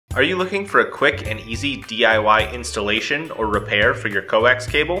Are you looking for a quick and easy DIY installation or repair for your Coax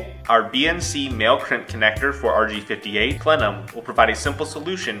cable? Our BNC Male crimp connector for RG58 Plenum will provide a simple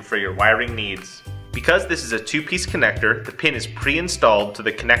solution for your wiring needs. Because this is a two-piece connector, the pin is pre-installed to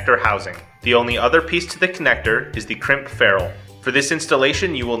the connector housing. The only other piece to the connector is the crimp ferrule. For this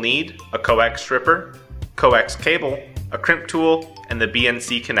installation, you will need a Coax stripper, Coax cable, a crimp tool, and the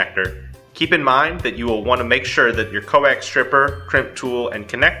BNC connector. Keep in mind that you will want to make sure that your Coax stripper, crimp tool, and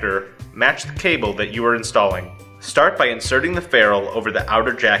connector match the cable that you are installing. Start by inserting the ferrule over the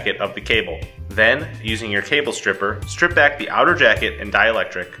outer jacket of the cable. Then, using your cable stripper, strip back the outer jacket and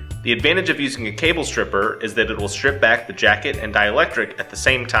dielectric. The advantage of using a cable stripper is that it will strip back the jacket and dielectric at the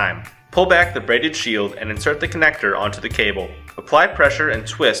same time. Pull back the braided shield and insert the connector onto the cable. Apply pressure and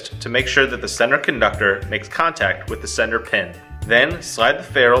twist to make sure that the center conductor makes contact with the center pin. Then, slide the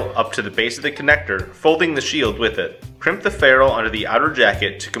ferrule up to the base of the connector, folding the shield with it. Crimp the ferrule onto the outer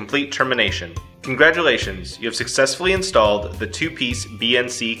jacket to complete termination. Congratulations, you have successfully installed the two-piece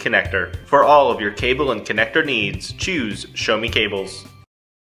BNC connector. For all of your cable and connector needs, choose Show Me Cables.